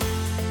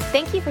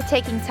Thank you for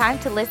taking time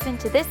to listen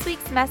to this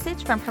week's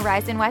message from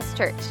Horizon West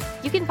Church.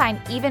 You can find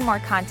even more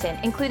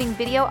content, including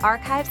video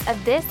archives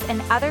of this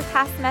and other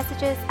past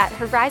messages at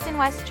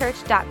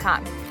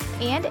horizonwestchurch.com.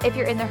 And if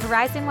you're in the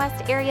Horizon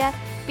West area,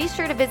 be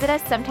sure to visit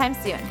us sometime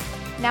soon.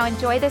 Now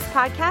enjoy this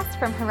podcast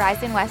from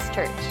Horizon West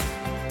Church.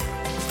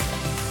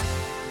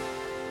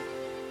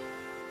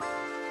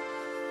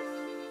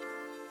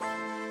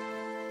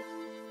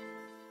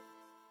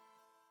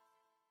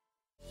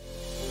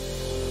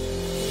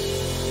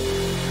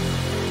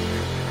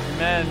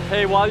 Amen.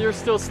 Hey, while you're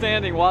still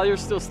standing, I want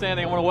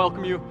to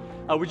welcome you.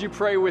 Would you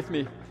pray with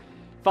me?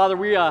 Father,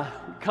 we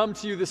come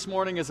to you this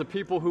morning as a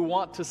people who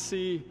want to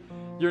see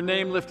your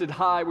name lifted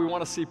high. We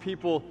want to see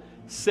people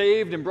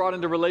saved and brought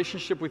into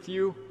relationship with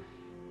you.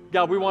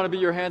 God, we want to be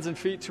your hands and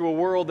feet to a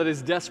world that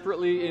is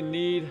desperately in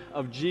need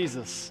of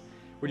Jesus.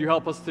 Would you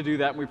help us to do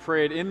that? And we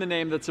pray it in the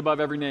name that's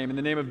above every name. In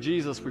the name of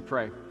Jesus, we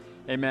pray.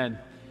 Amen.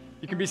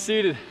 You can be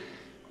seated.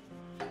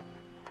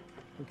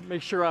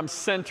 Make sure I'm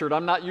centered.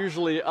 I'm not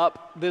usually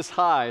up this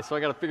high, so I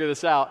got to figure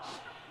this out.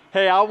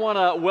 Hey, I want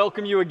to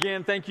welcome you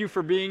again. Thank you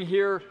for being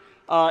here.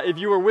 If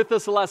you were with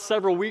us the last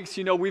several weeks,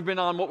 you know we've been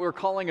on what we're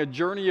calling a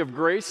journey of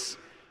grace.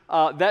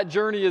 That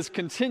journey is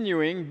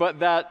continuing, but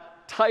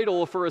that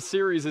title for a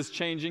series is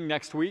changing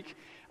next week.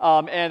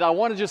 And I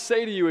want to just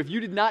say to you, if you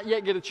did not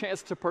yet get a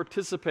chance to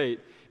participate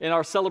in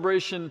our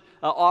celebration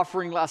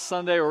offering last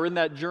Sunday or in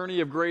that journey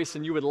of grace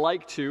and you would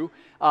like to,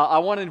 I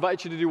want to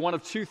invite you to do one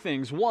of two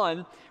things.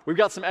 One, we've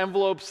got some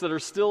envelopes that are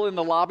still in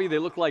the lobby. They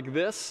look like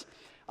this.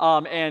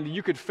 And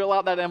you could fill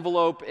out that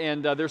envelope,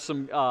 and there's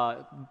some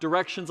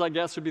directions, I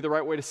guess would be the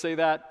right way to say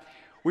that.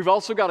 We've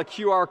also got a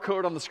QR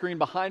code on the screen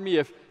behind me.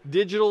 If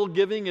digital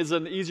giving is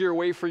an easier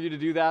way for you to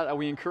do that,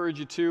 we encourage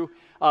you to.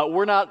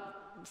 We're not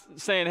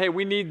saying, hey,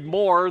 we need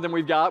more than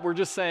we've got. We're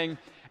just saying,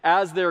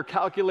 as they're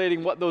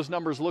calculating what those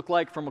numbers look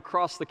like from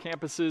across the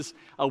campuses,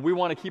 we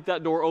want to keep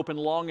that door open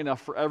long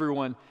enough for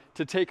everyone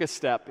to take a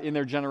step in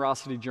their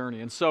generosity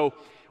journey. And so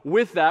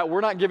with that,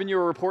 we're not giving you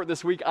a report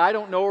this week. I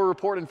don't know a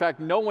report. In fact,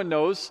 no one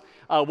knows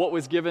what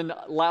was given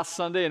last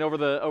Sunday and over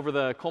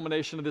the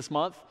culmination of this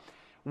month.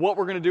 What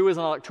we're going to do is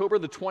on October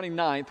the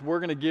 29th, we're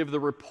going to give the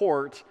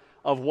report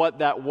of what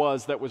that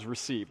was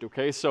received,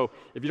 okay? So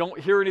if you don't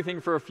hear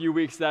anything for a few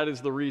weeks, that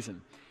is the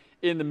reason.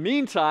 In the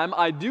meantime,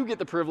 I do get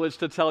the privilege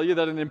to tell you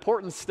that an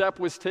important step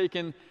was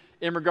taken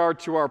in regard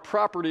to our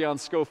property on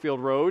Schofield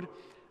Road.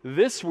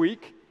 This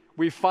week,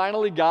 we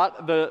finally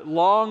got the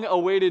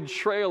long-awaited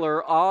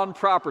trailer on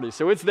property.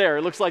 So it's there.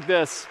 It looks like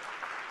this.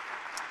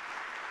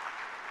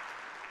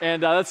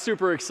 And that's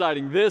super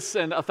exciting. This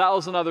and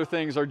 1,000 other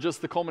things are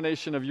just the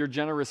culmination of your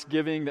generous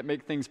giving that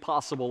make things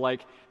possible,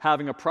 like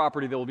having a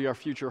property that will be our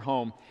future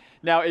home.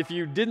 Now, if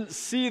you didn't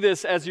see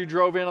this as you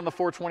drove in on the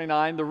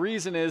 429, the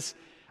reason is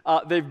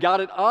they've got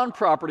it on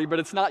property, but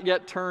it's not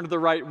yet turned the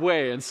right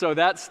way. And so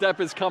that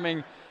step is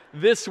coming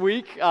this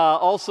week.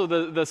 Also,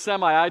 the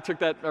semi,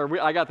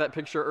 I got that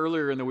picture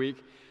earlier in the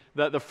week.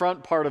 The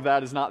front part of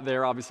that is not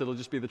there. Obviously, it'll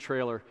just be the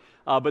trailer.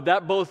 But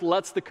that both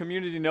lets the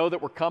community know that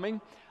we're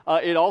coming.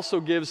 It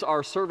also gives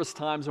our service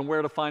times and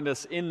where to find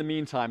us in the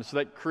meantime. So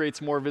that creates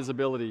more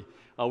visibility,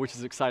 which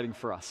is exciting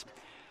for us.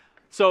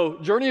 So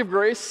Journey of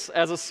Grace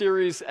as a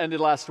series ended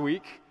last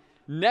week.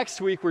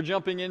 Next week, we're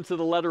jumping into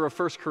the letter of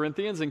 1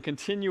 Corinthians and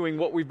continuing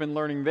what we've been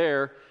learning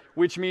there,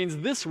 which means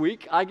this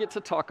week I get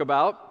to talk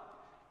about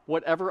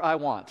whatever I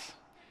want.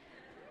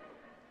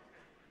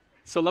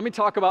 So let me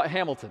talk about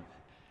Hamilton.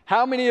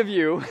 How many of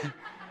you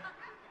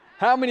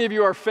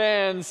are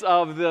fans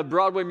of the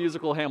Broadway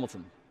musical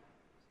Hamilton?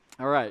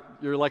 All right,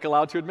 you're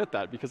allowed to admit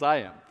that because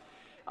I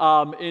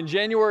am. In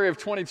January of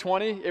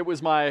 2020, it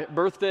was my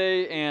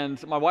birthday,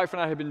 and my wife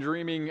and I had been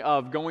dreaming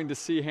of going to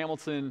see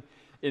Hamilton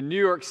in New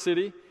York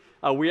City.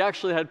 We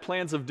actually had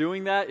plans of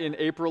doing that in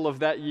April of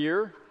that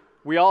year.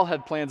 We all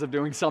had plans of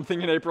doing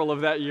something in April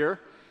of that year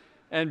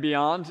and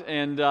beyond.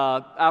 And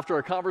after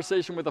a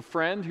conversation with a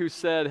friend who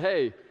said,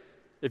 hey,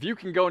 if you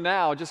can go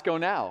now, just go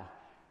now.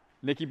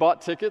 Nikki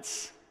bought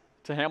tickets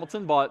to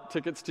Hamilton, bought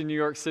tickets to New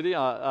York City,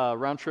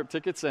 round-trip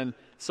tickets, and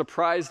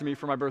surprised me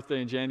for my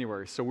birthday in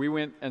January. So we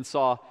went and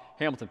saw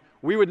Hamilton.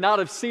 We would not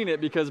have seen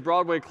it because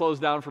Broadway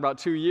closed down for about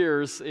 2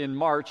 years in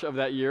March of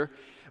that year.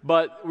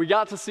 But we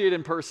got to see it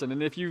in person.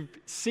 And if you've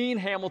seen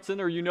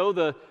Hamilton or you know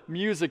the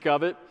music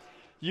of it,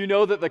 you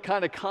know that the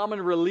kind of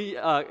comic relief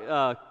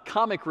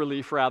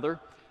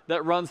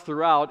that runs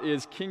throughout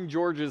is King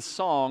George's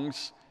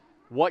songs,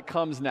 What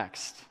Comes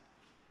Next?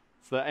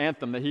 It's the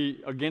anthem that he,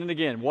 again and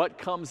again, what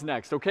comes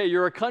next? Okay,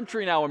 you're a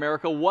country now,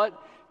 America.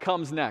 What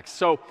comes next?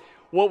 So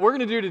what we're going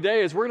to do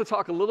today is we're going to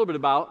talk a little bit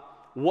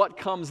about what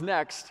comes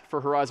next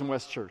for Horizon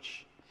West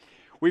Church.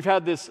 We've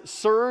had this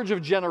surge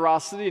of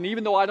generosity, and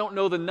even though I don't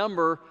know the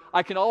number,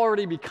 I can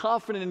already be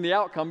confident in the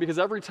outcome because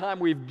every time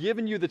we've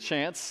given you the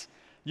chance,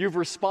 you've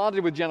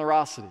responded with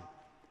generosity.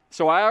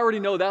 So I already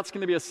know that's going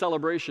to be a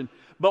celebration.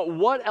 But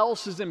what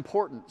else is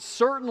important?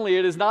 Certainly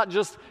it is not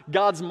just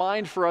God's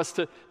mind for us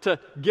to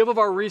give of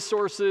our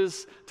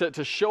resources,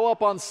 to show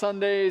up on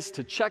Sundays,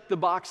 to check the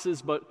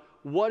boxes, but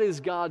what is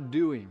God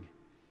doing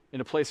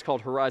in a place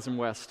called Horizon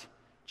West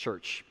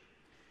Church.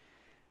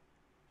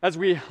 As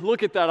we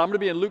look at that, I'm going to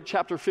be in Luke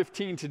chapter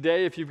 15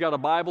 today. If you've got a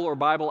Bible or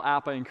Bible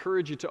app, I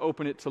encourage you to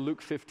open it to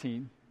Luke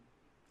 15.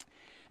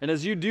 And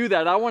as you do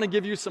that, I want to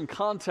give you some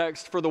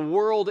context for the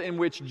world in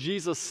which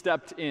Jesus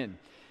stepped in.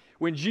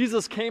 When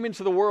Jesus came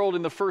into the world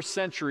in the first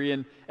century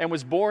and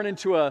was born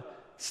into a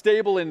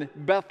stable in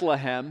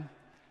Bethlehem,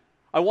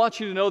 I want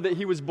you to know that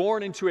he was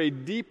born into a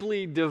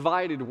deeply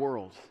divided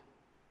world.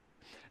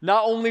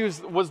 Not only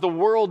was the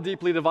world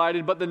deeply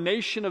divided, but the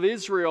nation of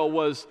Israel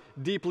was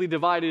deeply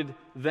divided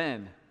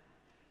then.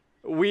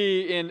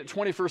 We in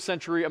 21st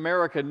century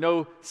America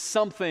know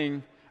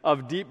something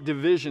of deep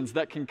divisions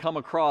that can come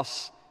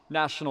across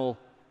national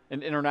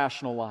and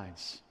international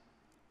lines.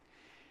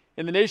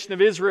 In the nation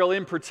of Israel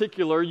in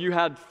particular, you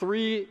had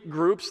three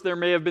groups. There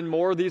may have been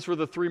more. These were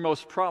the three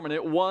most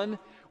prominent. One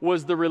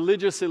was the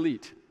religious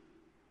elite.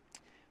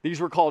 These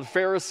were called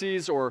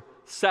Pharisees or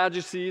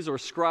Sadducees or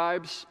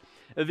scribes.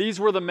 These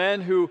were the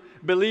men who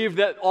believed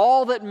that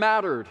all that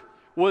mattered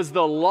was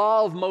the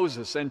law of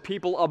Moses and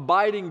people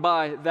abiding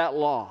by that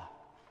law.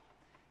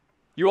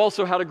 You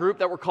also had a group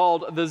that were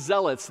called the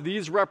Zealots.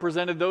 These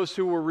represented those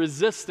who were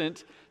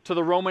resistant to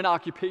the Roman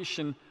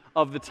occupation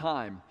of the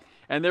time.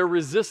 And their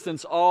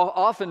resistance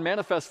often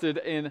manifested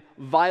in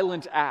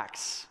violent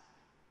acts.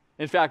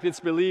 In fact, it's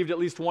believed at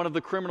least one of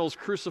the criminals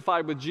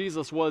crucified with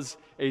Jesus was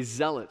a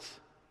zealot.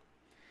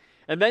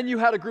 And then you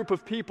had a group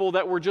of people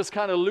that were just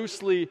kind of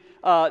loosely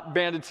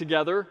banded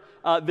together.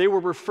 They were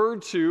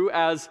referred to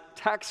as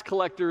tax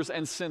collectors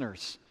and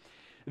sinners.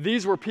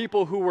 These were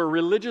people who were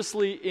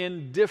religiously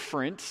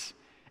indifferent,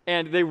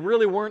 and they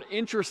really weren't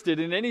interested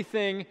in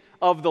anything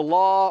of the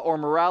law or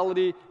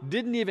morality,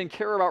 didn't even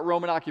care about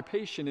Roman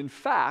occupation. In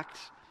fact,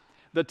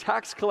 the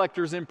tax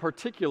collectors in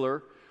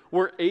particular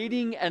were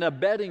aiding and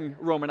abetting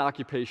Roman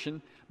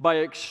occupation by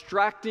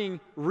extracting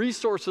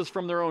resources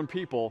from their own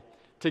people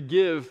to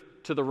give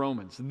to the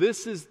Romans.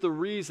 This is the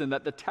reason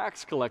that the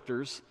tax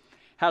collectors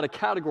had a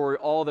category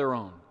all their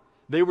own.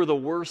 They were the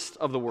worst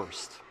of the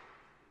worst.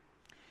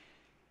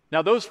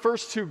 Now, those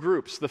first two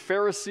groups, the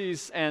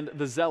Pharisees and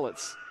the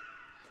Zealots,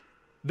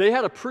 they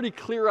had a pretty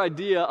clear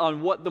idea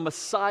on what the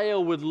Messiah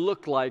would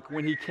look like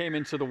when he came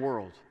into the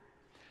world.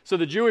 So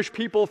the Jewish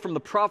people from the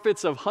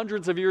prophets of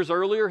hundreds of years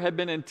earlier had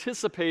been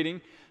anticipating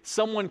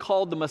someone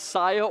called the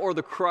Messiah or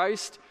the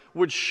Christ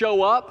would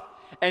show up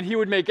and he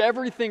would make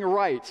everything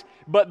right,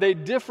 but they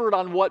differed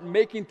on what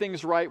making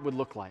things right would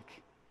look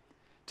like.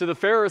 To the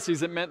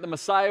Pharisees, it meant the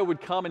Messiah would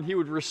come and he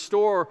would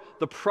restore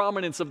the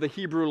prominence of the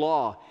Hebrew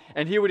law,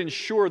 and he would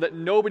ensure that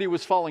nobody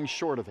was falling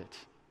short of it.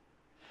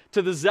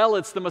 To the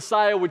Zealots, the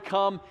Messiah would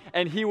come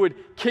and he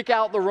would kick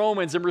out the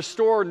Romans and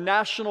restore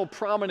national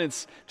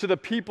prominence to the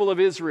people of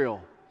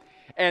Israel.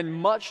 And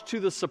much to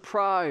the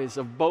surprise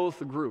of both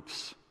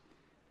groups,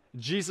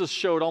 Jesus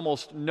showed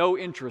almost no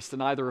interest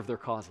in either of their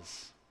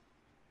causes.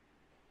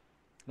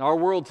 In our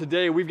world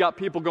today, we've got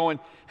people going,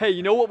 hey,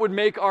 you know what would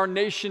make our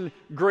nation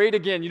great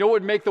again? You know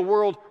what would make the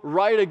world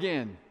right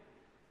again?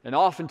 And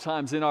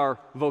oftentimes in our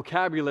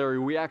vocabulary,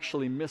 we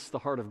actually miss the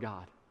heart of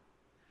God.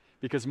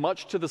 Because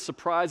much to the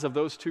surprise of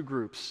those two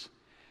groups,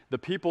 the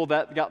people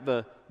that got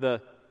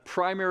the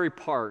primary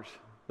part,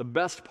 the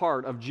best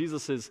part of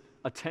Jesus'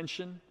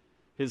 attention,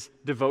 his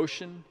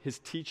devotion, his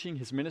teaching,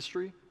 his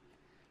ministry,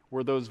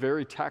 were those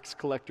very tax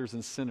collectors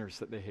and sinners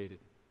that they hated.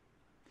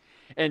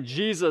 And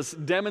Jesus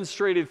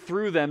demonstrated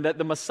through them that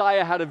the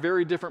Messiah had a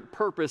very different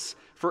purpose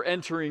for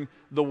entering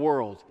the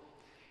world.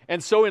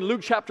 And so in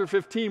Luke chapter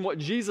 15, what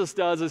Jesus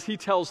does is he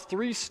tells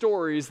three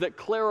stories that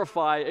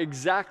clarify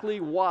exactly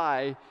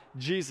why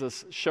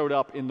Jesus showed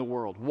up in the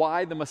world,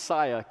 why the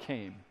Messiah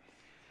came.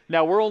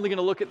 Now, we're only going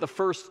to look at the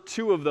first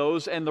two of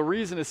those, and the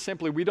reason is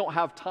simply we don't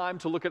have time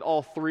to look at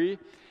all three.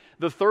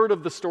 The third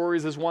of the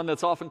stories is one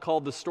that's often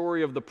called the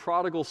story of the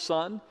prodigal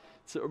son.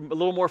 It's a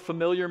little more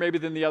familiar maybe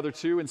than the other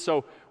two, and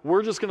so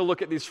we're just going to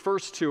look at these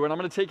first two, and I'm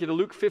going to take you to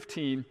Luke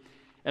 15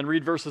 and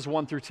read verses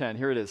 1 through 10.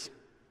 Here it is.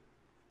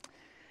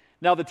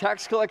 Now the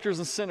tax collectors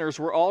and sinners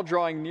were all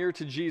drawing near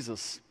to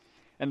Jesus,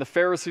 and the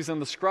Pharisees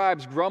and the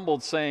scribes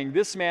grumbled, saying,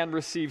 "This man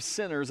receives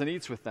sinners and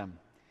eats with them."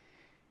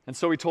 And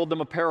so he told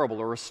them a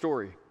parable or a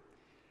story.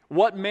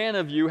 "What man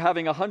of you,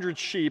 having 100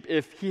 sheep,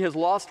 if he has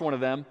lost one of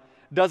them,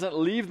 doesn't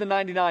leave the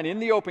 99 in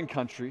the open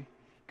country,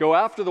 go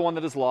after the one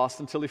that is lost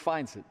until he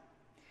finds it?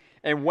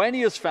 And when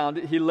he has found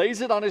it, he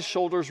lays it on his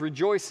shoulders,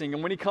 rejoicing.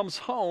 And when he comes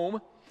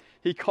home,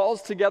 he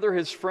calls together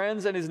his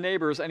friends and his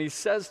neighbors, and he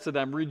says to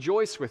them,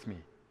 'Rejoice with me,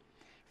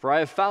 for I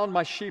have found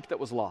my sheep that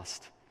was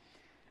lost.'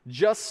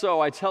 Just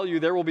so, I tell you,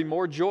 there will be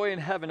more joy in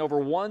heaven over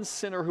one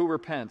sinner who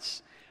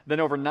repents than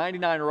over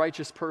 99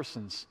 righteous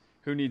persons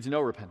who needs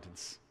no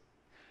repentance.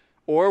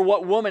 Or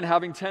what woman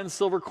having 10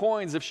 silver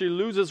coins, if she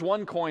loses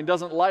one coin,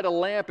 doesn't light a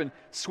lamp and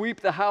sweep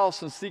the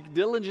house and seek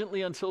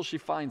diligently until she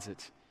finds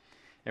it?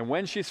 And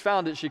when she's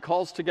found it, she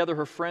calls together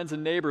her friends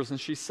and neighbors, and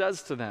she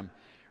says to them,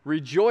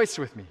 'Rejoice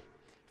with me,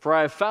 for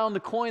I have found the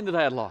coin that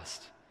I had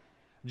lost.'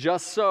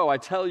 Just so, I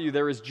tell you,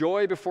 there is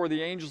joy before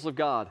the angels of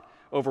God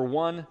over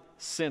one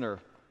sinner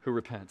who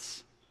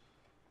repents."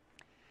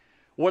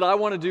 What I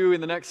want to do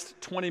in the next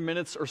 20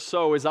 minutes or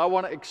so is I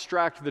want to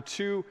extract the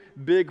two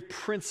big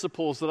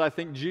principles that I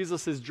think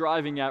Jesus is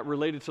driving at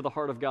related to the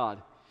heart of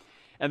God.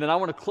 And then I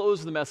want to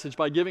close the message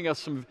by giving us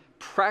some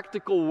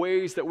practical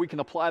ways that we can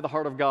apply the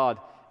heart of God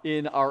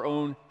in our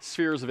own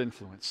spheres of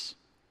influence.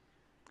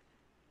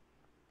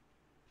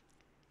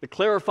 The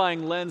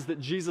clarifying lens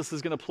that Jesus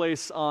is going to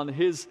place on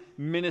his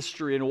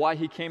ministry and why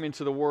he came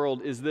into the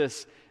world is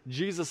this: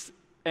 Jesus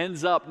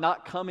ends up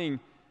not coming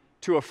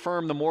to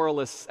affirm the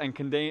moralists and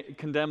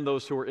condemn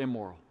those who are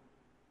immoral.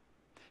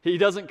 He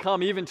doesn't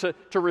come even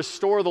to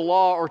restore the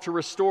law or to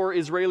restore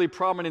Israeli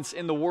prominence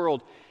in the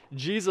world.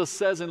 Jesus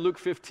says in Luke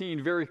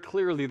 15 very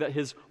clearly that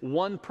his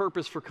one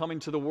purpose for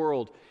coming to the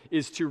world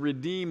is to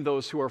redeem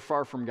those who are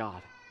far from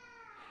God,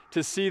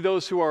 to see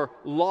those who are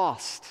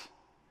lost,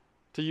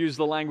 to use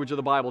the language of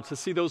the Bible, to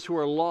see those who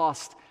are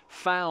lost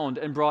found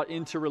and brought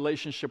into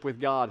relationship with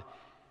God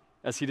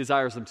as he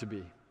desires them to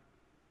be.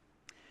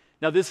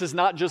 Now, this is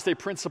not just a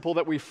principle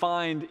that we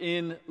find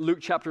in Luke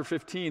chapter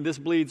 15. This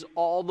bleeds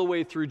all the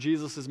way through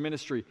Jesus'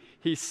 ministry.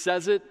 He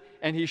says it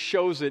and he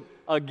shows it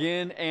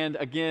again and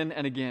again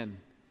and again.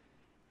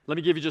 Let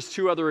me give you just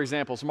two other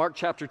examples. Mark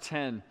chapter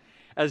 10.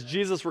 As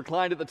Jesus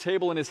reclined at the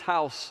table in his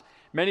house,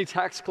 many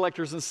tax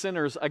collectors and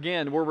sinners,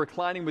 again, were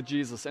reclining with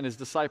Jesus and his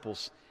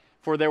disciples,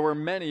 for there were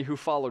many who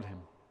followed him.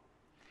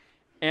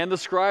 And the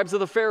scribes of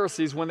the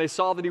Pharisees, when they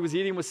saw that he was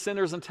eating with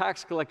sinners and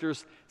tax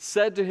collectors,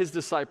 said to his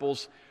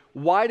disciples,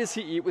 "Why does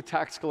he eat with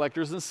tax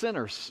collectors and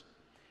sinners?"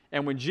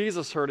 And when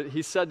Jesus heard it,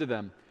 he said to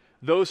them,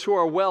 "Those who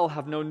are well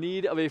have no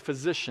need of a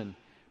physician,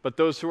 but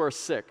those who are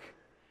sick.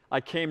 I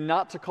came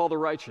not to call the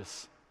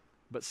righteous,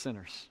 but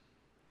sinners."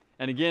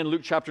 And again,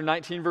 Luke chapter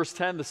 19, verse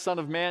 10, "The Son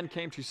of Man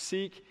came to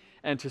seek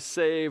and to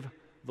save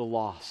the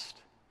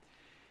lost."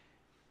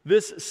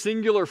 This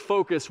singular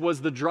focus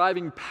was the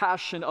driving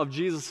passion of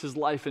Jesus'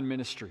 life and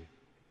ministry.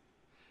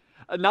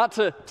 Not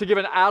to give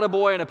an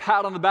attaboy and a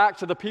pat on the back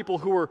to the people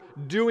who were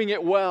doing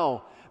it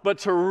well, but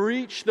to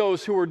reach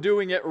those who were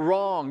doing it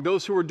wrong,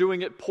 those who were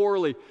doing it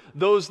poorly,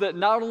 those that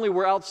not only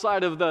were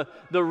outside of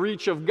the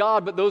reach of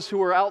God, but those who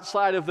were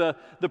outside of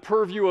the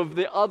purview of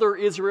the other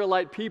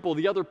Israelite people,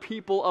 the other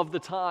people of the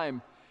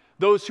time,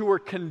 those who were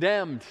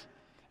condemned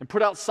and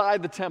put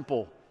outside the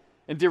temple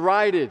and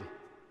derided.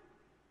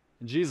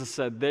 And Jesus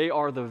said, "They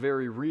are the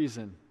very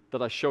reason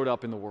that I showed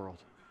up in the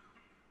world."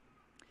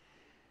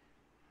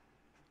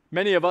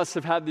 Many of us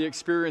have had the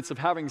experience of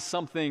having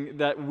something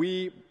that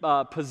we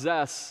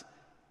possess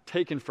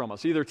taken from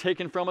us, either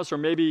taken from us or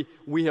maybe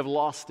we have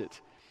lost it.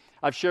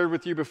 I've shared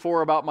with you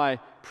before about my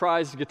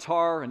prized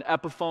guitar, an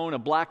Epiphone, a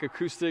black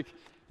acoustic.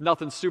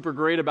 Nothing super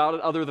great about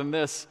it other than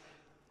this: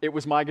 it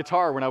was my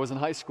guitar when I was in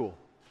high school.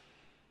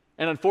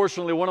 And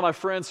unfortunately, one of my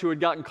friends who had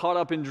gotten caught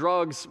up in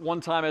drugs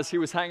one time as he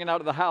was hanging out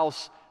at the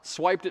house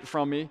swiped it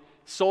from me,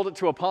 sold it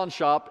to a pawn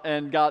shop,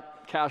 and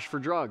got cash for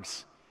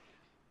drugs.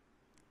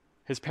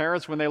 His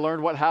parents, when they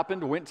learned what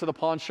happened, went to the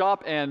pawn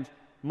shop, and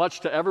much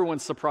to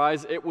everyone's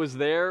surprise, it was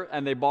there,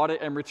 and they bought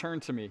it and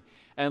returned to me.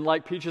 And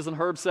like Peaches and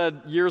Herb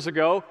said years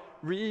ago,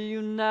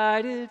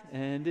 reunited,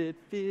 and it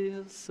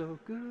feels so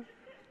good.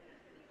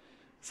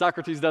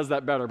 Socrates does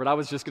that better, but I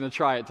was just going to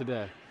try it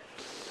today.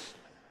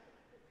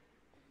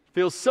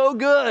 Feels so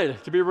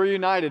good to be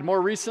reunited.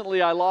 More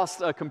recently, I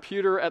lost a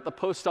computer at the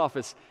post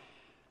office.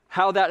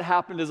 How that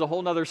happened is a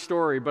whole nother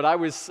story, but I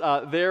was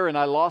there and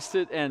I lost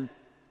it, and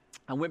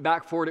I went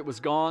back for it. It was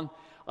gone.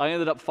 I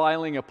ended up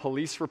filing a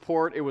police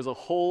report. It was a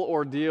whole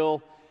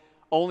ordeal,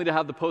 only to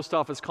have the post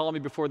office call me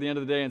before the end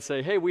of the day and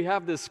say, "Hey, we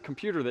have this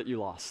computer that you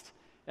lost."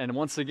 And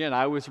once again,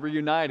 I was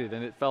reunited,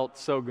 and it felt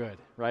so good,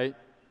 right?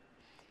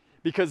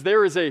 Because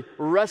there is a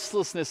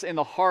restlessness in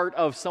the heart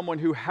of someone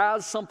who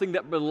has something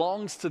that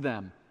belongs to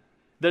them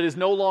that is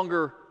no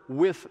longer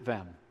with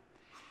them.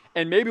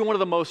 And maybe one of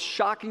the most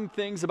shocking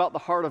things about the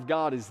heart of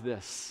God is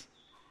this: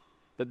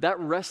 that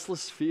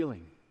restless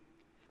feeling,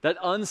 that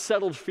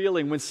unsettled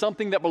feeling when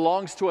something that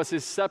belongs to us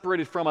is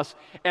separated from us,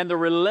 and the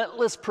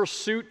relentless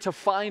pursuit to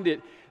find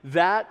it,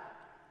 that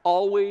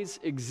always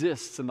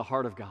exists in the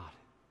heart of God.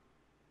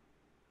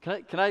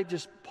 Can I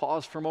just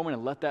pause for a moment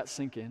and let that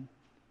sink in?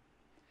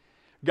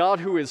 God,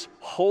 who is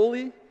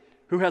holy,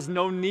 who has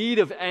no need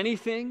of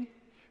anything,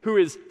 who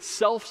is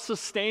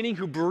self-sustaining,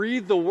 who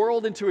breathed the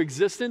world into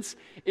existence,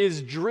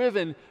 is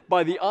driven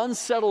by the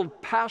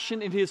unsettled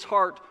passion in his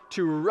heart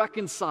to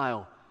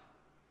reconcile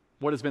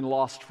what has been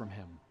lost from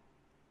him.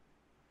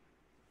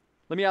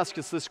 Let me ask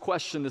us this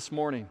question this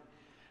morning: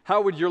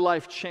 how would your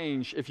life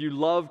change if you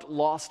loved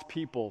lost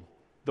people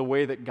the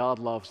way that God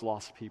loves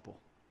lost people?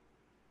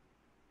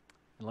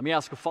 And let me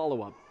ask a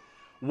follow-up.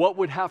 What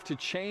would have to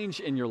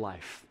change in your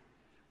life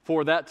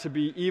for that to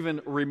be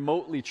even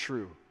remotely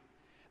true?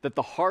 That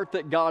the heart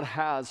that God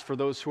has for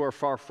those who are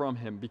far from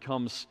him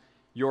becomes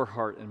your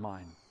heart and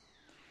mine.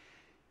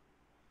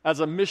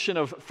 As a mission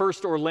of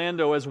First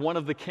Orlando, as one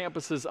of the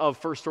campuses of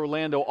First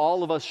Orlando,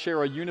 all of us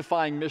share a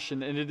unifying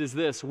mission, and it is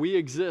this: we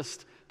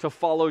exist to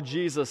follow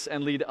Jesus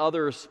and lead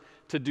others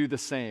to do the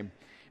same.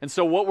 And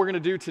so what we're going to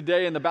do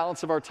today in the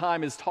balance of our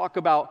time is talk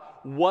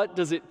about what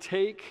does it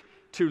take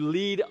to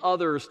lead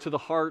others to the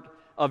heart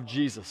of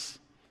Jesus.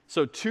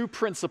 So 2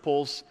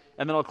 principles,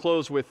 and then I'll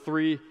close with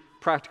 3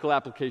 practical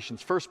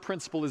applications. First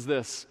principle is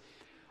this: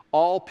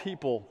 all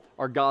people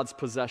are God's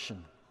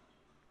possession.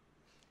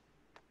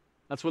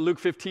 That's what Luke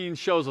 15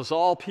 shows us.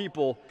 All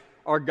people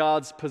are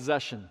God's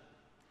possession.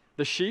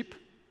 The sheep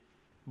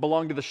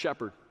belong to the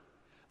shepherd.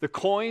 The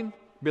coin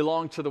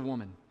belonged to the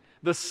woman.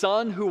 The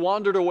son who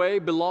wandered away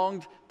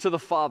belonged to the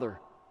father.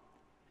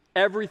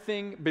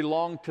 Everything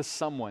belonged to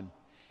someone.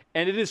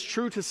 And it is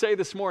true to say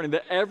this morning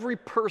that every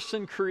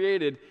person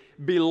created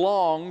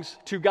belongs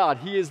to God.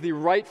 He is the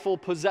rightful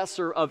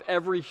possessor of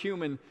every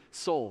human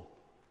soul.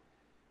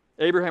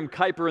 Abraham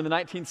Kuyper in the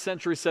 19th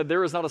century said,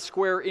 "There is not a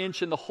square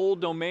inch in the whole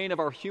domain of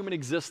our human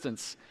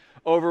existence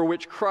over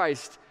which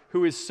Christ,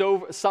 who is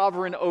so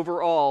sovereign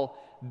over all,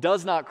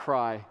 does not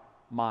cry,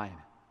 'Mine.'"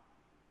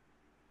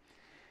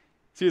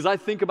 See, as I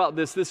think about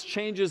this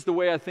changes the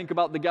way I think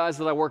about the guys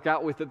that I work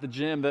out with at the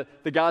gym,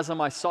 the guys on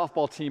my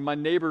softball team, my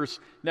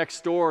neighbors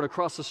next door and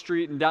across the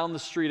street and down the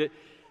street,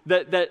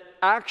 that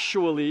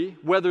actually,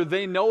 whether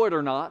they know it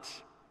or not,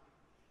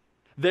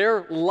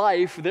 their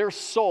life, their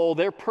soul,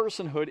 their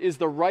personhood is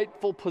the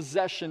rightful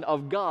possession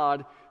of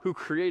God who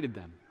created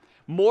them.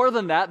 More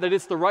than that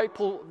it's the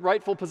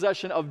rightful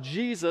possession of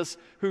Jesus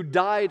who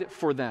died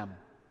for them.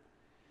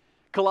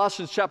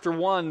 Colossians chapter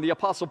 1, the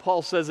Apostle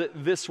Paul says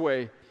it this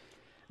way: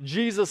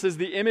 Jesus is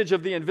the image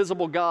of the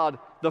invisible God,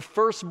 the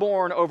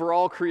firstborn over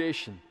all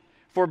creation.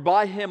 For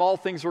by him all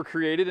things were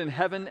created in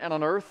heaven and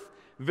on earth,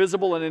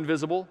 visible and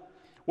invisible.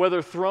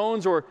 Whether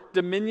thrones or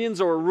dominions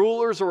or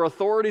rulers or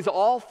authorities,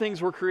 all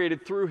things were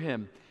created through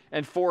him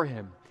and for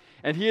him.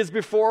 And he is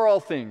before all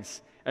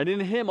things, and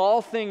in him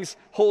all things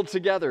hold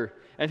together.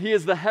 And he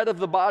is the head of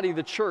the body,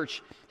 the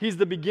church. He's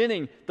the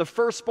beginning, the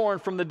firstborn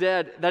from the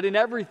dead, that in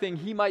everything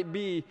he might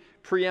be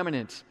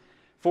preeminent.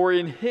 For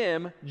in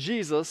him,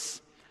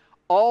 Jesus,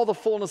 all the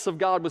fullness of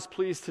God was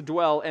pleased to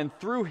dwell, and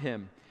through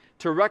him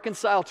to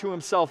reconcile to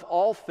himself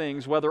all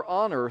things, whether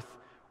on earth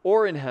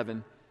or in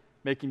heaven,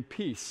 making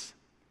peace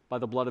by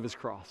the blood of his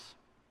cross.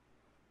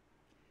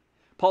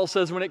 Paul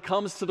says when it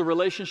comes to the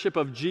relationship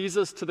of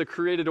Jesus to the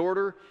created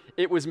order,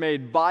 it was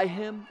made by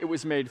him, it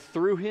was made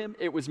through him,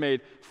 it was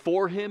made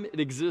for him, it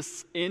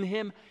exists in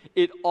him.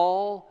 It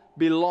all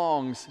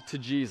belongs to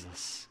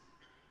Jesus.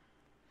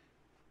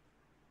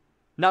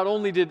 Not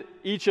only did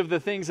each of the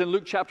things in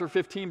Luke chapter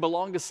 15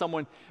 belong to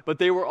someone, but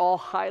they were all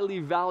highly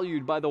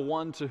valued by the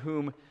one to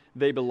whom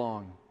they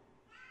belong.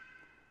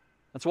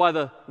 That's why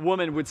the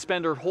woman would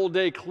spend her whole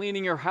day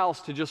cleaning her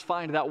house to just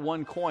find that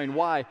one coin.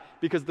 Why?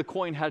 Because the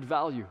coin had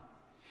value.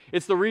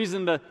 It's the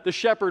reason the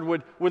shepherd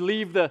would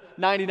leave the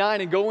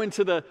 99 and go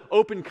into the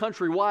open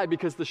country. Why?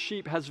 Because the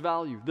sheep has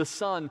value. The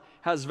son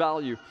has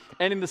value.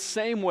 And in the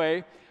same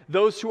way,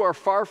 those who are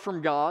far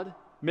from God,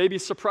 maybe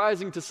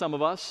surprising to some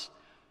of us,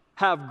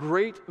 have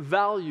great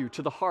value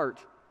to the heart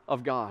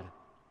of God.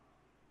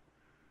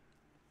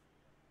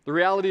 The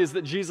reality is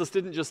that Jesus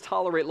didn't just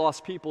tolerate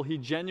lost people, he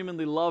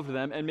genuinely loved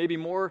them, and maybe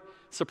more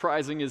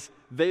surprising is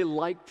they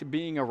liked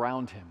being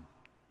around him.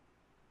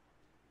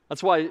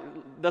 That's why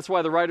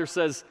the writer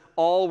says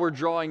all were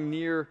drawing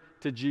near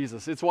to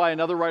Jesus. It's why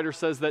another writer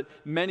says that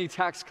many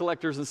tax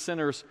collectors and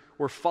sinners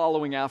were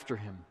following after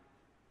him.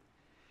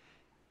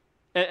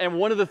 And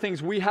one of the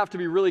things we have to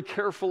be really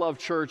careful of,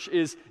 church,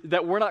 is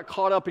that we're not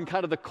caught up in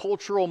kind of the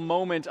cultural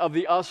moment of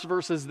the us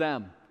versus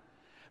them.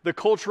 The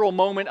cultural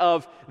moment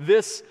of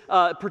this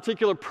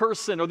particular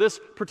person or this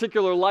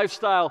particular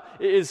lifestyle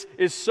is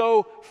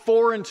so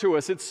foreign to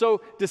us. It's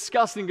so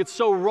disgusting. It's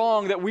so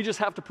wrong that we just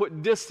have to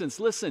put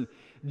distance. Listen,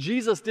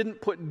 Jesus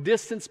didn't put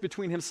distance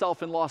between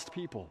himself and lost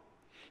people.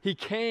 He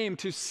came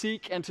to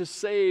seek and to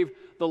save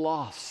the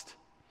lost.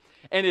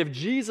 And if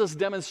Jesus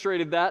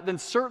demonstrated that, then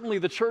certainly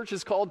the church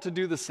is called to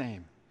do the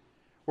same.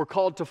 We're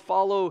called to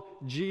follow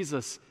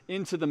Jesus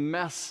into the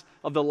mess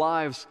of the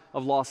lives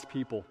of lost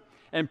people.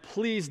 And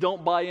please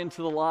don't buy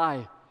into the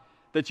lie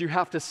that you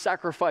have to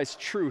sacrifice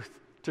truth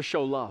to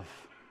show love,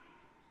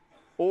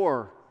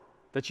 or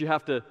that you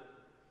have to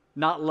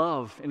not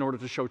love in order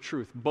to show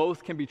truth.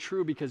 Both can be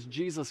true because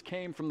Jesus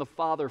came from the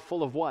Father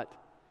full of what?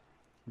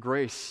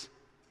 Grace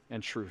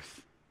and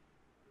truth.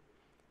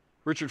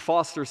 Richard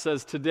Foster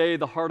says, today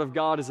the heart of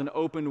God is an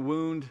open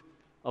wound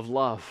of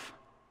love.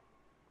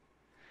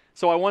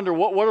 So I wonder,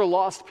 what are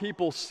lost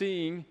people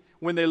seeing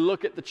when they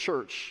look at the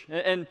church?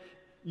 And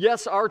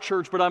yes, our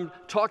church, but I'm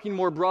talking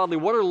more broadly.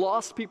 What are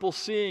lost people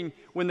seeing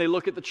when they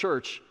look at the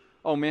church?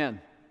 Oh man,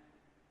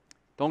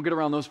 don't get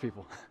around those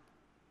people.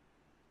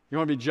 You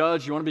want to be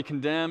judged, you want to be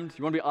condemned,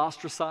 you want to be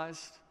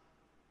ostracized,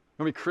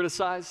 you want to be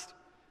criticized?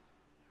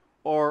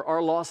 Or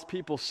are lost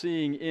people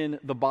seeing in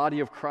the body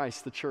of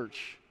Christ, the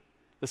church,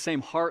 the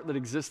same heart that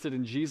existed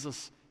in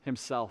Jesus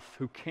himself,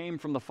 who came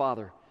from the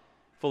Father,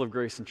 full of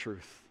grace and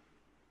truth?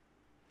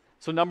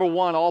 So number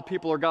one, all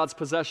people are God's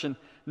possession.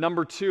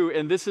 Number two,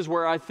 and this is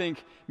where I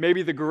think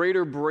maybe the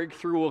greater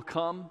breakthrough will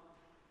come.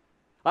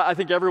 I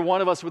think every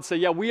one of us would say,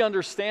 yeah, we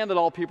understand that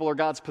all people are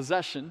God's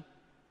possession.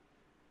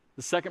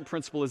 The second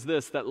principle is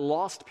this, that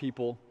lost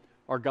people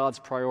are God's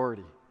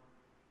priority.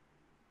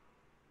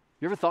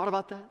 You ever thought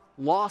about that?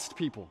 Lost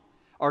people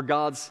are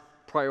God's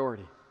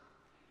priority.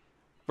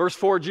 Verse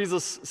 4,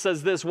 Jesus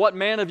says this, "What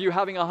man of you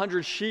having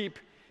 100 sheep,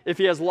 if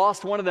he has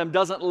lost one of them,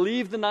 doesn't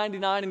leave the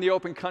 99 in the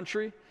open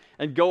country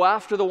and go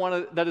after the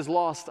one that is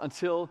lost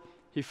until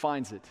he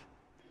finds it?"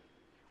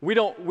 We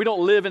don't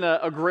live in an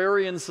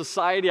agrarian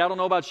society. I don't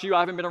know about you. I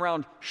haven't been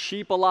around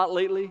sheep a lot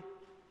lately.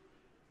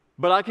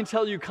 But I can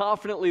tell you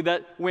confidently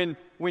that when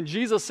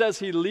Jesus says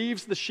he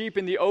leaves the sheep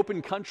in the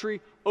open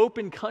country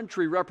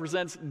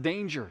represents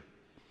danger.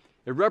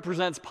 It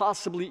represents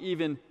possibly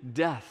even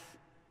death.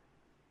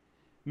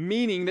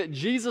 Meaning that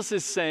Jesus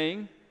is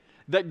saying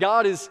that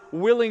God is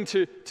willing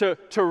to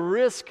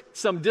risk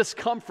some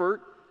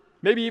discomfort,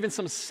 maybe even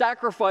some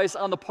sacrifice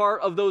on the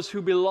part of those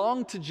who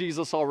belong to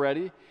Jesus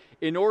already,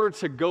 in order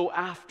to go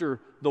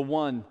after the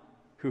one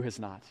who has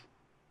not.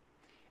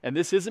 And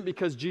this isn't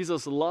because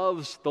Jesus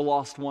loves the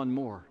lost one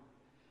more,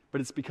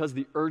 but it's because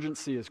the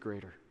urgency is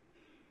greater.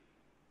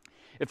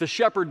 If the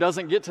shepherd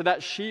doesn't get to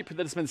that sheep that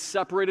has been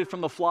separated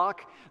from the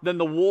flock, then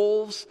the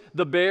wolves,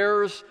 the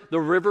bears, the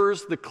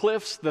rivers, the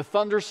cliffs, the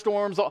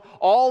thunderstorms,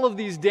 all of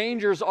these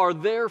dangers are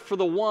there for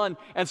the one.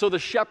 And so the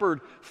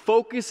shepherd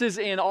focuses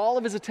in all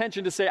of his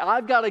attention to say,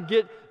 I've got to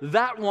get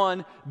that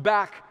one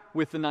back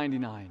with the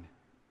 99.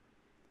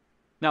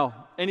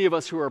 Now, any of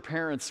us who are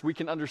parents, we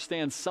can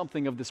understand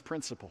something of this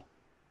principle.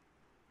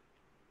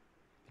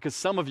 Because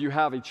some of you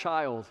have a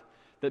child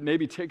that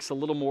maybe takes a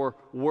little more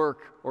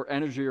work or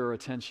energy or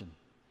attention.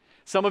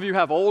 Some of you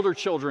have older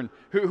children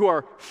who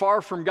are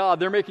far from God.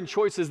 They're making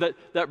choices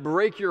that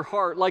break your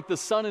heart. Like the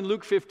son in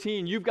Luke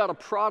 15, you've got a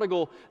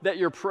prodigal that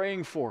you're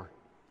praying for.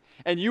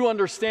 And you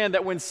understand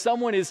that when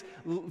someone is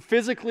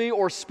physically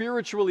or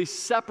spiritually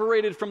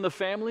separated from the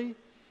family,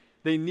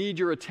 they need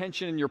your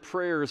attention and your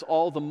prayers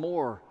all the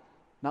more,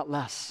 not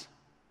less.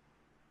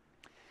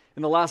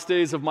 In the last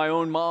days of my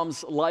own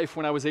mom's life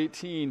when I was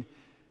 18,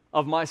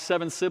 of my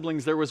 7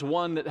 siblings, there was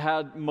one that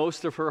had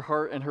most of her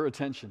heart and her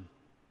attention,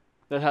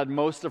 that had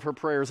most of her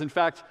prayers. In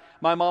fact,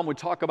 my mom would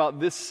talk about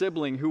this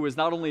sibling who was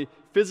not only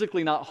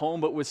physically not home,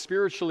 but was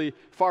spiritually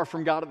far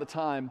from God at the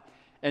time,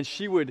 and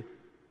she would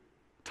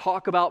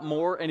talk about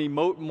more and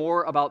emote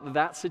more about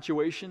that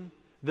situation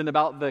than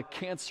about the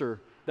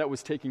cancer that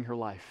was taking her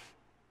life.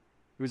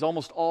 It was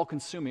almost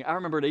all-consuming. I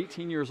remember at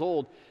 18 years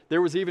old,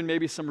 there was even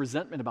maybe some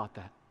resentment about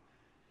that.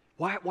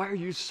 Why are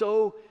you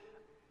so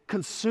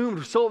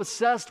consumed, so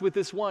obsessed with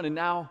this one? And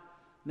now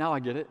I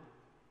get it.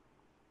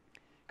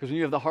 Because when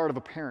you have the heart of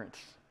a parent,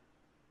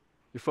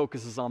 your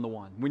focus is on the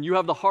one. When you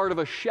have the heart of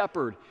a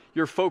shepherd,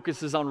 your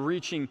focus is on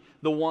reaching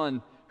the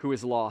one who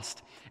is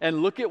lost.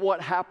 And look at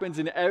what happens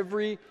in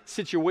every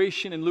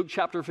situation in Luke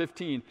chapter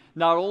 15.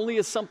 Not only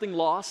is something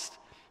lost,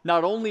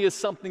 not only is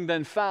something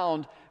then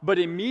found, but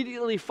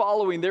immediately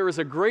following there is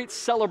a great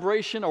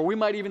celebration, or we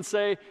might even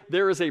say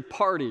there is a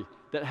party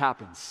that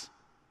happens.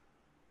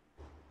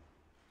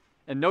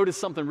 And notice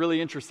something really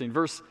interesting.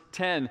 Verse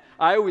 10,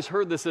 I always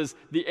heard this as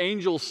the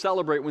angels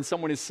celebrate when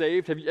someone is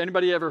saved. Have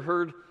anybody ever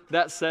heard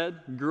that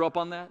said? Grew up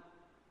on that?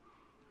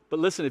 But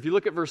listen, if you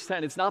look at verse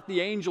 10, it's not the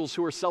angels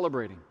who are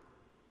celebrating.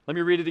 Let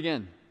me read it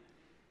again.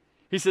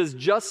 He says,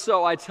 just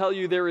so I tell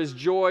you there is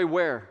joy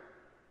where?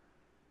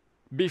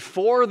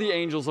 Before the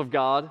angels of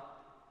God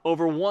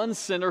over one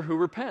sinner who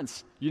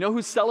repents. You know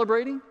who's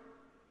celebrating?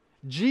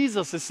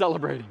 Jesus is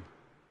celebrating.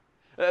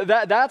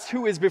 That's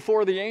who is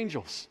before the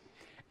angels.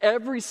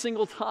 Every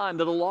single time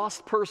that a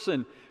lost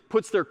person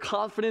puts their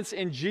confidence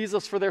in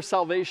Jesus for their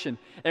salvation,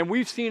 and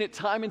we've seen it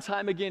time and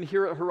time again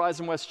here at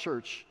Horizon West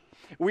Church.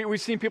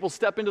 We've seen people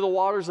step into the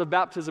waters of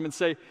baptism and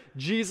say,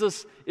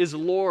 Jesus is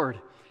Lord.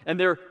 And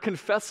they're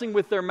confessing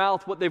with their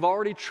mouth what they've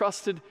already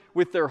trusted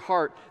with their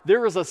heart.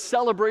 There is a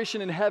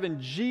celebration in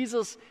heaven,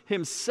 Jesus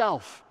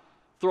himself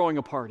throwing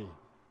a party.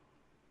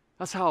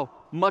 That's how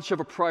much of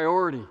a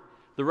priority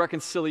the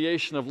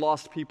reconciliation of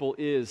lost people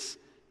is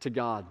to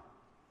God.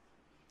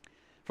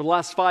 For the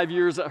last 5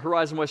 years at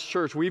Horizon West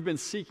Church, we've been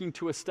seeking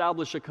to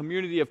establish a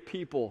community of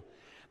people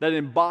that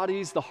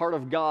embodies the heart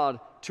of God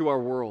to our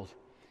world.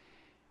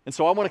 And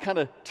so I want to kind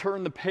of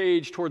turn the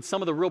page towards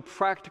some of the real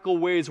practical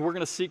ways we're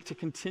going to seek to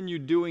continue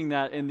doing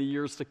that in the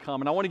years to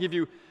come. And I want to give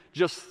you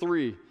just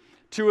 3.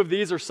 2 of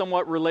these are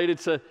somewhat related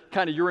to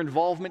kind of your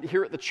involvement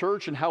here at the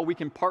church and how we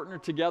can partner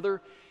together.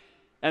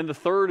 And the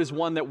third is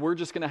one that we're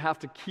just going to have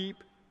to keep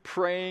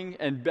praying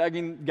and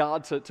begging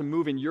God to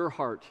move in your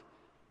heart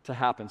to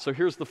happen. So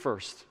here's the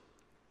first.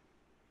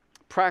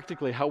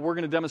 Practically, how we're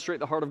going to demonstrate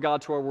the heart of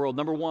God to our world.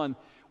 Number 1,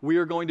 we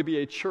are going to be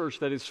a church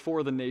that is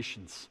for the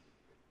nations.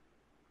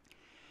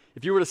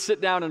 If you were to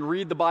sit down and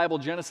read the Bible,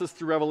 Genesis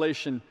through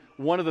Revelation,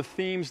 one of the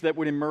themes that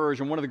would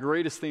emerge, and one of the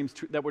greatest themes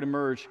that would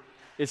emerge,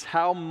 is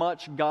how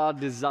much God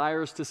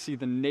desires to see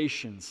the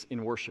nations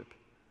in worship.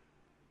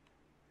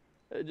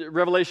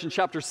 Revelation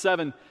chapter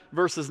 7,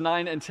 verses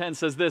 9 and 10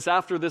 says this,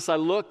 after this I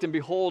looked, and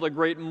behold, a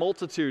great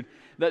multitude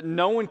that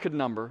no one could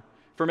number,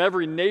 from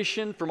every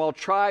nation, from all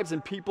tribes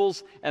and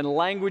peoples and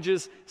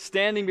languages,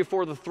 standing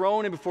before the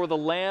throne and before the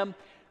Lamb,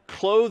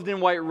 clothed in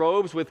white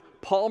robes with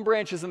palm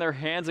branches in their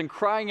hands, and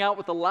crying out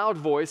with a loud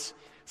voice,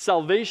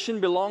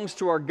 Salvation belongs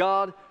to our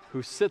God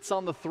who sits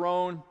on the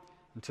throne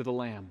and to the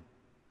Lamb.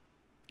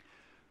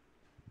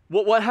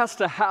 What has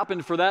to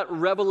happen for that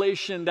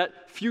revelation,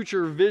 that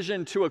future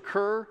vision to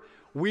occur?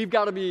 We've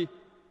got to be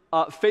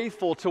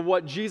faithful to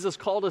what Jesus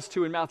called us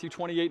to in Matthew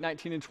 28,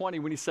 19, and 20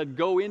 when he said,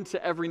 go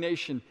into every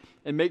nation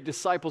and make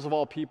disciples of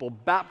all people,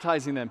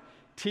 baptizing them,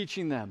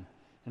 teaching them,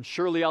 and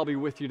surely I'll be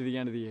with you to the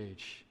end of the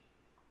age.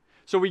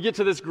 So we get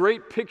to this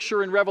great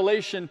picture in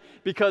Revelation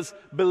because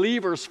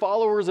believers,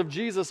 followers of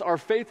Jesus, are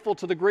faithful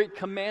to the great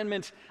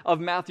commandment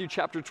of Matthew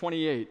chapter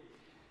 28.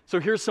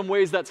 So here's some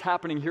ways that's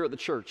happening here at the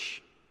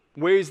church,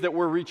 ways that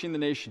we're reaching the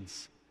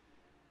nations.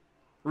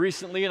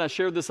 Recently, and I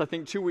shared this I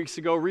think 2 weeks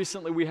ago,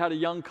 recently we had a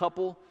young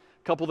couple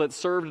that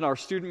served in our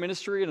student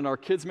ministry and in our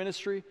kids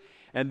ministry,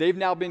 and they've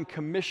now been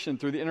commissioned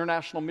through the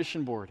International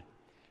Mission Board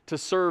to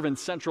serve in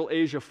Central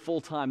Asia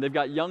full time. They've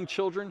got young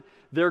children.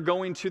 They're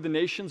going to the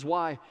nations.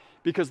 Why?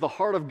 Because the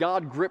heart of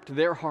God gripped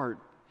their heart.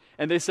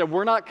 And they said,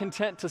 we're not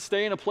content to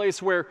stay in a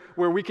place where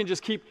we can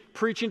just keep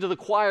preaching to the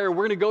choir.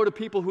 We're going to go to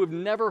people who have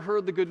never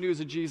heard the good news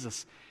of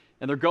Jesus.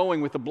 And they're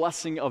going with the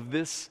blessing of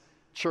this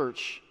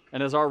church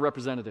and as our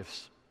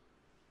representatives.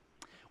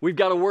 We've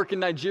got to work in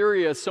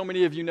Nigeria, as so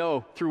many of you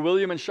know, through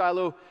William and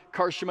Shiloh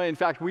Karshima. In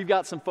fact, we've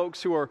got some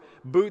folks who are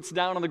boots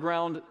down on the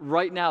ground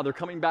right now. They're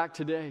coming back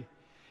today.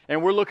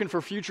 And we're looking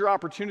for future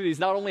opportunities,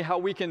 not only how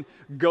we can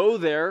go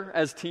there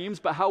as teams,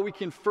 but how we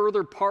can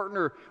further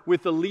partner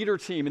with the leader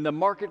team in the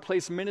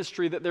marketplace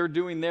ministry that they're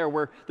doing there,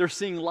 where they're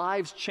seeing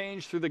lives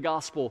change through the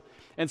gospel.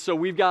 And so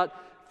we've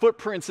got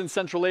footprints in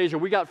Central Asia.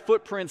 We got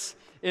footprints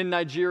in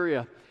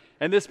Nigeria.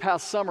 And this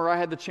past summer, I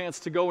had the chance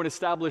to go and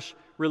establish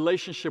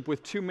relationship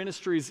with two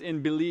ministries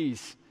in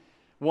Belize.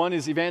 One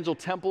is Evangel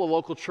Temple, a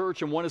local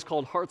church, and one is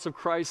called Hearts of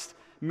Christ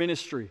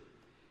Ministry.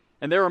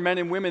 And there are men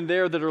and women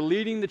there that are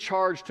leading the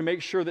charge to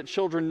make sure that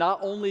children not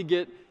only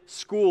get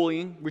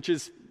schooling, which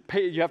is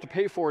you have to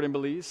pay for it in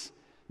Belize,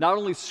 not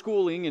only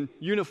schooling and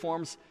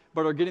uniforms,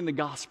 but are getting the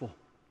gospel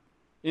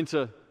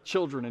into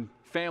children and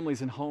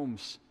families and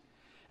homes.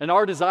 And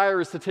our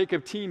desire is to take a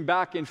team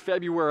back in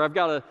February. I've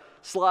got a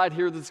slide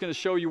here that's going to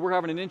show you we're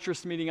having an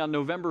interest meeting on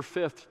November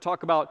 5th to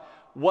talk about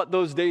what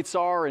those dates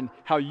are and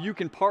how you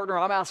can partner.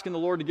 I'm asking the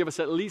Lord to give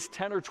us at least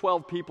 10 or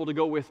 12 people to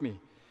go with me,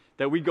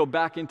 that we go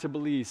back into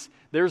Belize.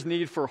 There's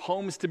need for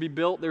homes to be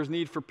built. There's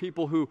need for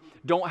people who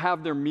don't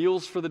have their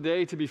meals for the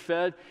day to be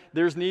fed.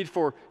 There's need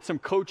for some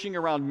coaching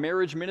around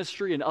marriage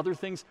ministry and other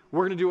things.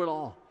 We're going to do it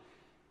all.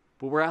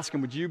 But we're asking,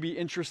 would you be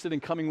interested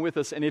in coming with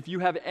us? And if you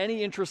have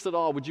any interest at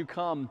all, would you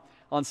come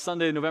on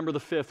Sunday, November the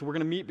 5th? We're going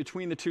to meet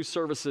between the two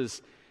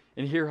services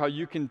and hear how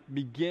you can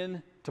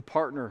begin to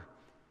partner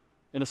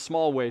in a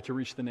small way to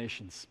reach the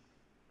nations.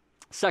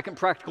 Second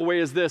practical way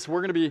is this.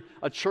 We're going to be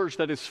a church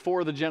that is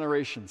for the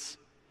generations.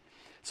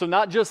 So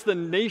not just the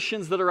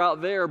nations that are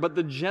out there, but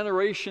the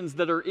generations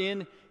that are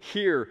in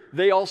here.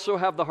 They also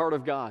have the heart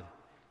of God.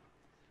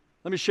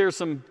 Let me share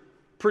some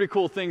pretty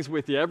cool things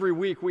with you. Every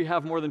week we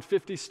have more than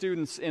 50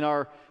 students in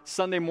our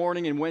Sunday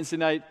morning and Wednesday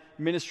night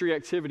ministry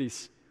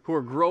activities who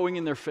are growing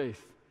in their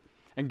faith.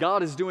 And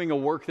God is doing a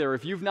work there.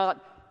 If you've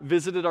not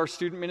visited our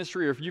student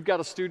ministry, or if you've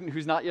got a student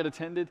who's not yet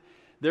attended,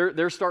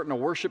 they're starting a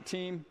worship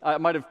team. I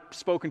might have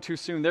spoken too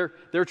soon.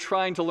 They're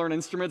trying to learn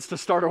instruments to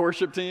start a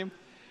worship team.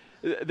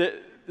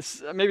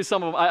 Maybe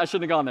some of them, I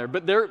shouldn't have gone there,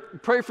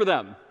 but pray for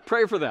them.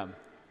 Pray for them.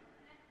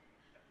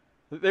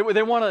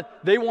 They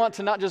want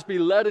to not just be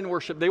led in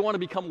worship, they want to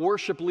become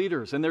worship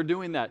leaders, and they're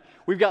doing that.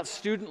 We've got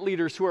student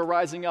leaders who are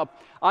rising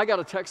up. I got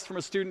a text from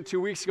a student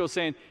 2 weeks ago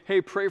saying,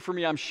 hey, pray for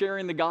me. I'm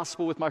sharing the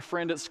gospel with my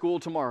friend at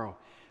school tomorrow.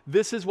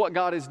 This is what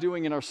God is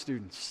doing in our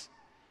students.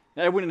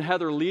 Edwin and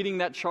Heather leading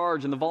that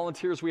charge and the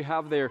volunteers we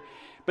have there.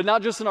 But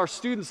not just in our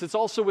students, it's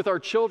also with our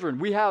children.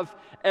 We have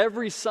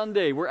every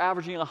Sunday, we're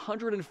averaging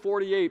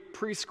 148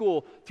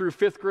 preschool through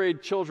 5th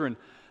grade children.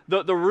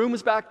 The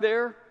rooms back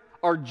there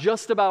are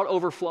just about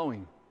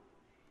overflowing.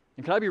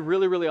 And can I be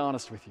really, really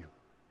honest with you?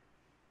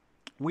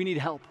 We need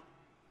help.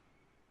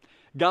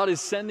 God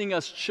is sending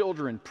us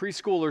children,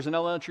 preschoolers and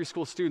elementary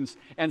school students,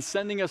 and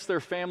sending us their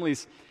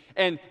families.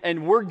 And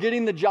we're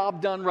getting the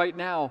job done right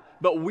now,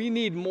 but we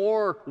need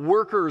more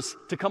workers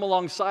to come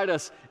alongside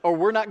us, or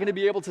we're not going to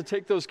be able to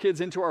take those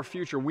kids into our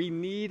future. We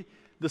need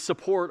the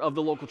support of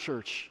the local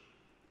church.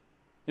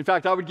 In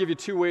fact, I would give you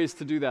 2 ways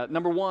to do that.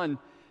 Number one,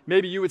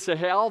 maybe you would say,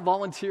 hey, I'll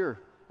volunteer.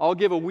 I'll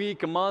give a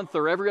week, a month,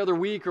 or every other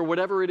week, or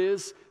whatever it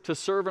is to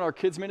serve in our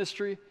kids'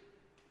 ministry.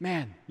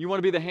 Man, you want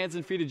to be the hands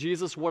and feet of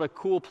Jesus? What a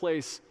cool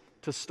place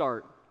to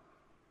start.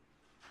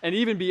 And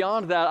even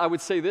beyond that, I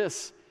would say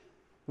this.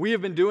 We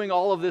have been doing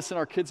all of this in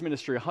our kids'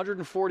 ministry.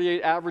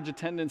 148 average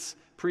attendance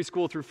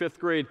preschool through 5th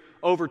grade.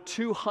 Over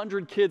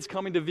 200 kids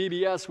coming to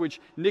VBS, which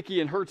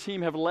Nikki and her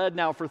team have led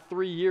now for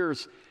 3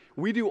 years.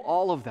 We do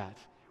all of that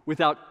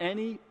without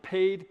any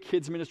paid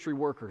kids' ministry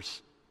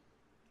workers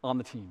on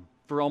the team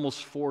for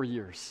almost 4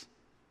 years.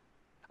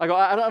 I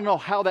don't know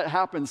how that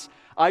happens.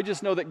 I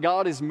just know that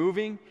God is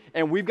moving,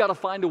 and we've got to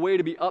find a way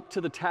to be up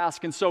to the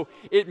task. And so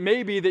it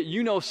may be that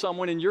you know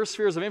someone in your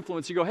spheres of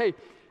influence. You go, hey,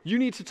 you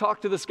need to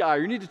talk to this guy,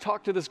 or you need to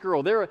talk to this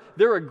girl.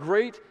 They're a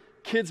great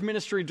kids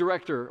ministry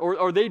director,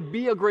 or they'd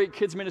be a great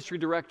kids ministry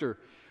director.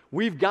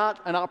 We've got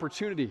an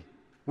opportunity.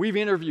 We've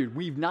interviewed.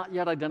 We've not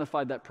yet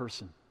identified that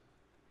person.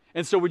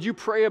 And so would you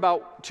pray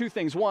about two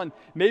things? One,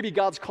 maybe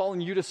God's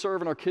calling you to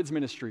serve in our kids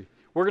ministry.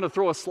 We're going to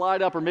throw a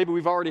slide up, or maybe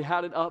we've already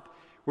had it up,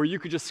 where you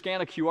could just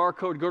scan a QR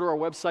code, go to our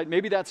website.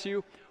 Maybe that's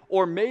you.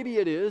 Or maybe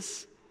it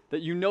is that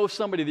you know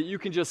somebody that you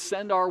can just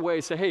send our way.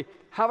 Say, hey,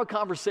 have a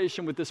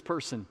conversation with this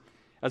person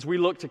as we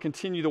look to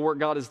continue the work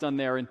God has done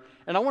there. And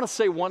I want to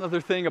say one other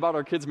thing about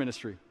our kids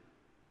ministry.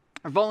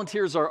 Our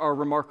volunteers are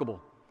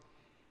remarkable.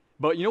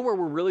 But you know where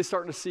we're really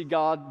starting to see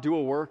God do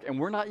a work, and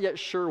we're not yet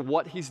sure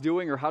what he's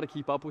doing or how to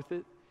keep up with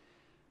it,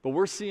 but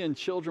we're seeing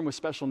children with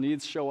special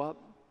needs show up,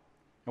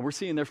 and we're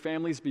seeing their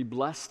families be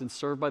blessed and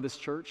served by this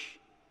church.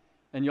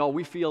 And y'all,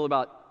 we feel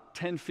about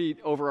 10 feet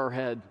over our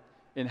head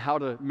in how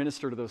to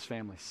minister to those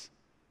families.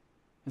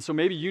 And so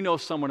maybe you know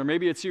someone, or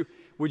maybe it's you.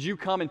 Would you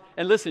come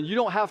and listen, you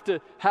don't have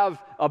to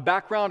have a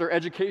background or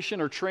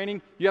education or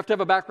training. You have to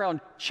have a background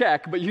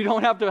check, but you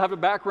don't have to have a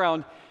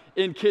background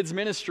in kids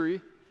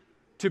ministry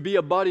to be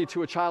a buddy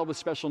to a child with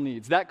special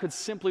needs. That could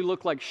simply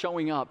look like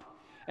showing up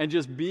and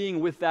just being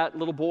with that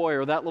little boy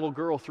or that little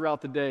girl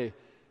throughout the day.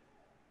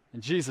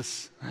 And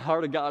Jesus, the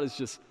heart of God is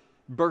just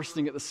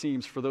bursting at the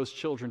seams for those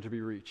children to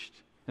be reached.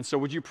 And so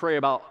would you pray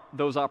about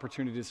those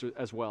opportunities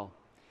as well?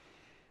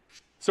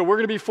 So we're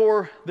going to be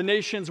for the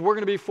nations. We're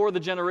going to be for the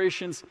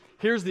generations.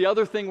 Here's the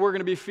other thing we're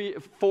going to be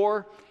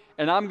for,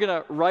 and I'm going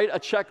to write a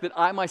check that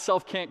I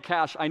myself can't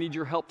cash. I need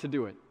your help to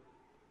do it.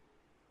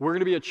 We're going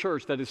to be a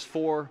church that is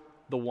for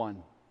the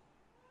one.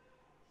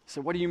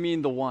 So what do you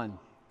mean the one?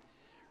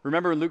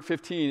 Remember in Luke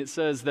 15, it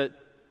says that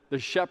the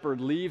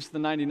shepherd leaves the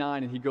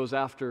 99 and he goes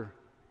after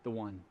the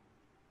one.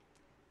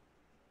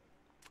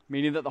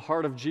 Meaning that the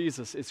heart of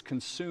Jesus is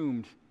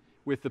consumed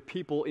with the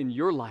people in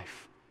your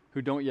life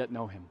who don't yet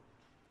know him.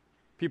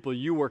 People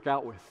you work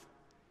out with,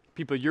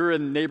 people you're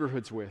in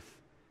neighborhoods with,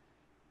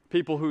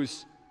 people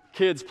whose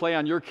kids play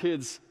on your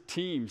kids'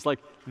 teams, like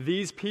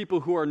these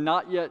people who are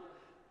not yet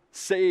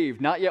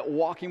saved, not yet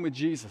walking with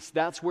Jesus.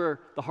 That's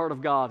where the heart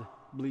of God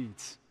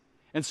bleeds.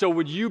 And so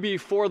would you be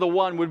for the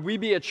one? Would we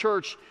be a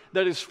church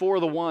that is for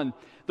the one?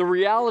 The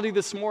reality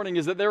this morning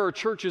is that there are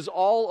churches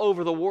all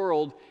over the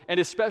world, and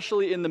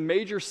especially in the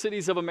major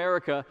cities of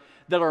America,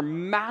 that are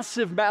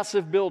massive,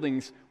 massive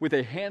buildings with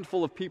a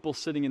handful of people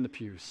sitting in the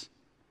pews.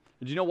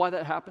 Do you know why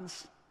that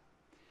happens?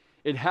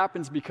 It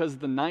happens because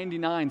the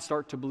 99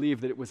 start to believe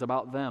that it was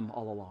about them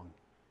all along.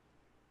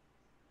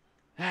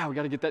 Yeah, we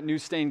got to get that new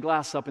stained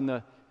glass up in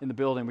the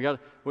building. We got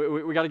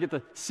to get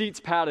the seats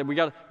padded. We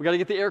got to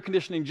get the air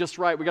conditioning just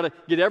right. We got to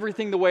get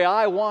everything the way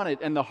I want it.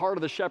 And the heart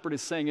of the shepherd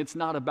is saying, it's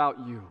not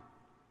about you.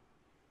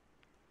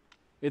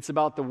 It's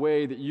about the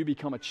way that you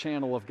become a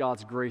channel of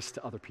God's grace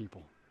to other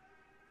people.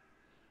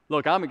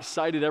 Look, I'm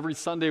excited every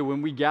Sunday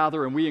when we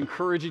gather and we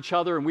encourage each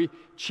other and we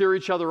cheer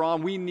each other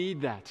on. We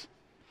need that.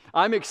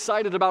 I'm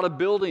excited about a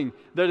building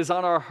that is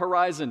on our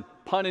horizon,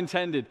 pun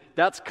intended.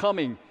 That's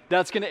coming.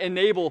 That's going to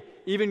enable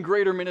even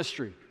greater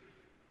ministry.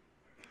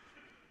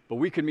 But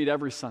we could meet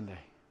every Sunday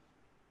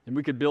and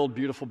we could build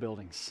beautiful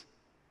buildings.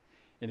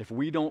 And if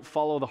we don't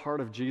follow the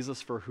heart of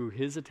Jesus for who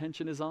his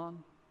attention is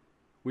on,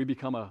 we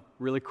become a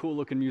really cool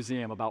looking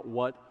museum about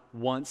what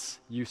once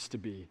used to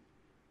be.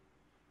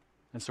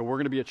 And so we're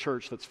going to be a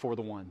church that's for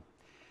the one.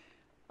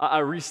 I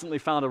recently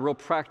found a real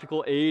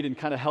practical aid in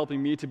kind of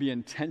helping me to be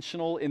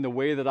intentional in the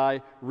way that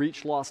I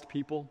reach lost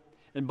people.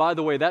 And by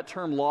the way, that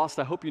term lost,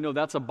 I hope you know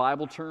that's a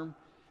Bible term.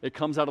 It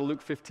comes out of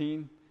Luke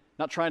 15.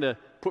 Not trying to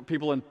put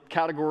people in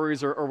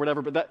categories or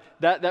whatever, but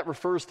that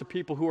refers to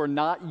people who are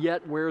not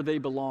yet where they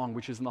belong,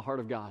 which is in the heart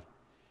of God.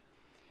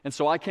 And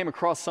so I came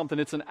across something,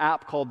 it's an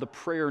app called the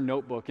Prayer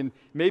Notebook. And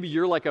maybe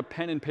you're like a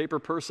pen and paper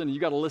person, and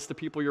you got a list of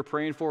people you're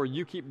praying for,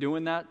 you keep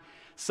doing that.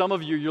 Some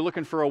of you, you're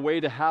looking for a way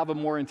to have a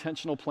more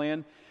intentional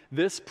plan.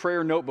 This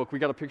Prayer Notebook, we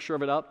got a picture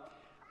of it up.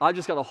 I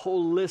just got a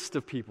whole list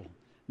of people,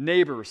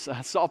 neighbors,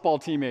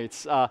 softball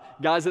teammates,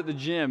 guys at the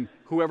gym,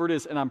 whoever it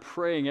is, and I'm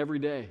praying every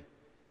day.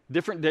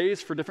 Different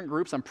days for different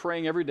groups, I'm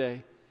praying every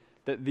day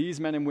that these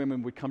men and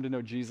women would come to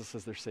know Jesus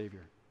as their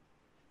Savior.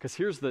 Because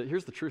here's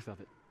the truth of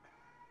it.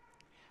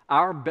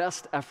 Our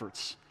best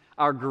efforts,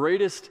 our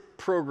greatest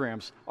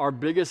programs, our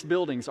biggest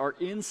buildings are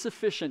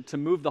insufficient to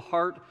move the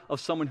heart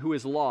of someone who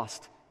is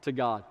lost to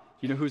God.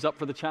 You know who's up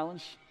for the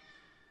challenge?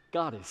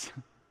 God is.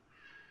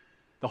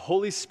 The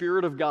Holy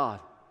Spirit of God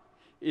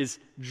is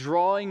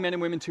drawing men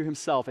and women to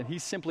himself, and he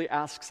simply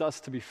asks us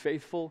to be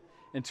faithful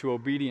and to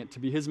obedient, to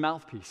be his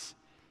mouthpiece,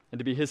 and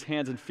to be his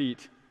hands and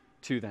feet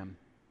to them.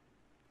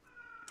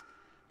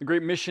 The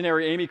great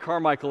missionary Amy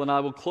Carmichael, and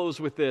I will close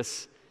with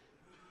this.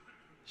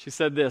 She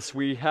said this: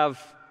 we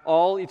have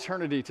all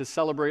eternity to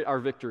celebrate our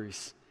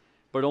victories,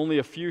 but only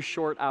a few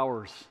short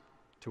hours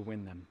to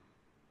win them.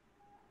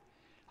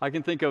 I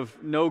can think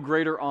of no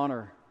greater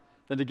honor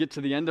than to get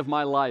to the end of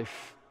my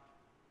life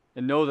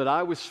and know that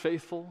I was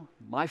faithful,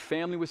 my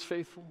family was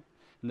faithful,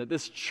 and that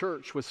this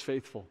church was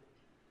faithful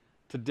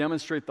to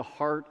demonstrate the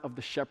heart of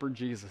the shepherd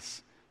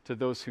Jesus to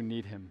those who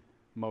need him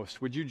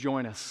most. Would you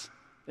join us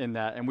in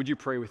that, and would you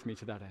pray with me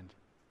to that end?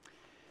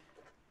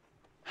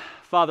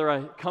 Father,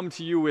 I come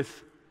to you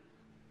with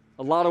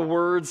a lot of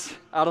words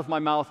out of my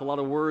mouth, a lot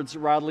of words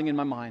rattling in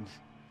my mind.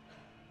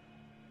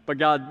 But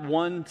God,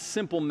 one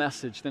simple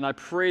message, then I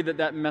pray that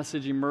that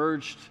message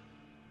emerged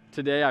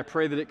today. I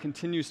pray that it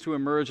continues to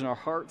emerge in our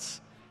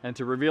hearts and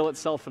to reveal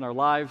itself in our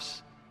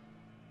lives.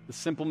 The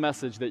simple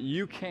message that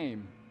you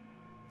came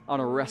on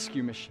a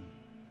rescue mission.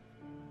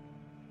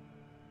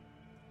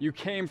 You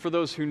came for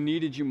those who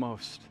needed you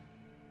most.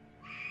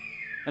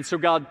 And so,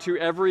 God, to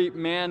every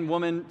man,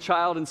 woman,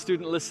 child, and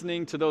student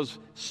listening, to those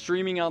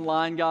streaming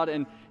online, God,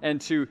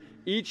 and to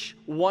each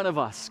one of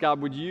us,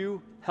 God, would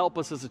you help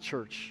us as a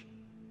church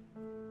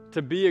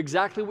to be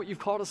exactly what you've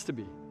called us to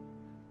be,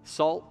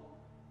 salt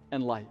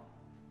and light,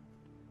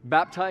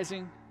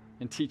 baptizing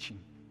and teaching,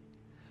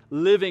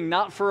 living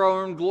not for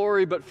our own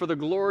glory, but for the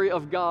glory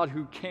of God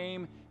who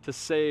came to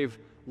save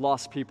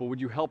lost people.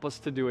 Would you help us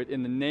to do it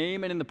in the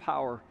name and in the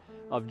power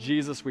of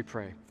Jesus, we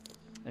pray.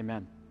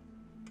 Amen.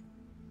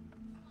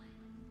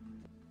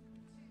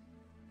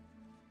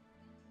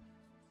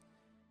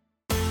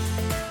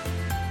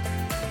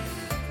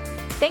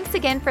 Thanks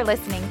again for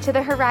listening to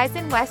the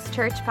Horizon West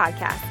Church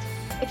podcast.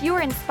 If you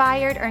were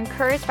inspired or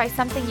encouraged by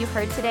something you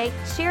heard today,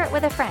 share it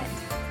with a friend.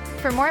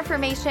 For more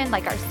information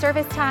like our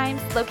service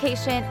times,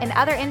 location, and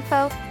other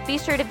info, be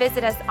sure to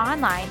visit us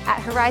online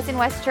at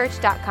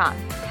horizonwestchurch.com.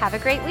 Have a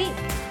great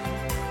week.